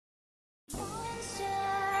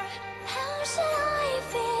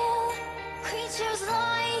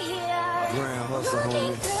hustle,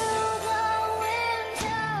 homie.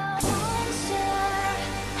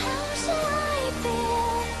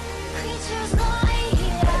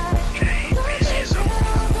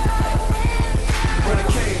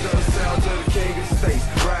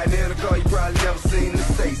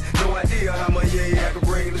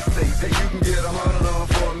 Hey, you can get 100 on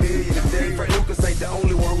for $1 million a day. Frank Lucas ain't the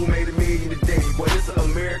only one who made $1 million a day. Boy, this an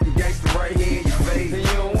American gangster right here in your face. And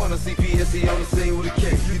you don't want to see PSC on the scene with a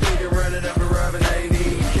case. You think you're running up and robbing, I ain't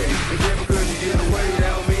even the case. And just because you get away, that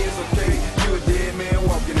don't mean it's okay. You a dead man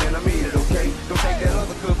walking, and I mean it, okay? Don't take that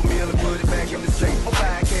other couple meal and put it back in the safe. I'm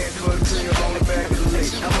buying cash for the crib on the back of the lake.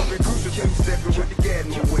 I'm hungry, crucial, keep stepping with the gat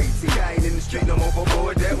in your way. See, I ain't in the street no more,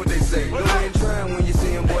 boy, that's what they say. Go ahead and try when you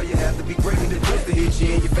see him, boy, you have to be great. The twist to hit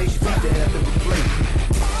you in your face, you beat to have to replay.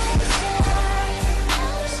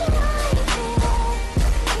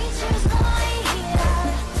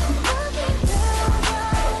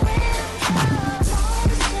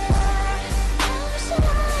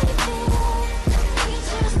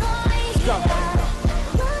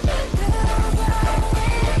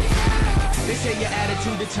 They say your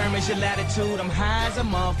attitude determines your latitude. I'm high as a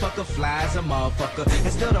motherfucker, fly as a motherfucker,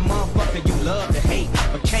 and still the motherfucker you love to hate,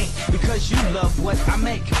 but can't because you love what I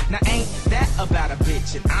make. Now ain't that about a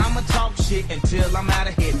bitch? And I'ma talk shit until I'm out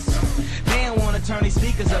of hits. They don't wanna turn these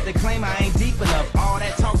speakers up, they claim I ain't deep enough. All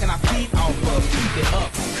that talking I feed off of, keep it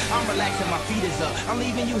up. I'm relaxing, my feet is up. I'm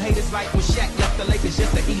leaving you haters like when Shaq left the Lakers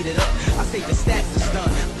just to heat it up. I say the stats are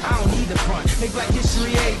stunned, I don't need the front. Make Black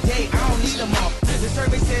History every day, I don't need them up. The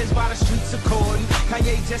survey says by the streets according,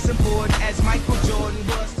 Kanye just important as Michael Jordan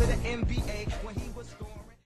was to the NBA.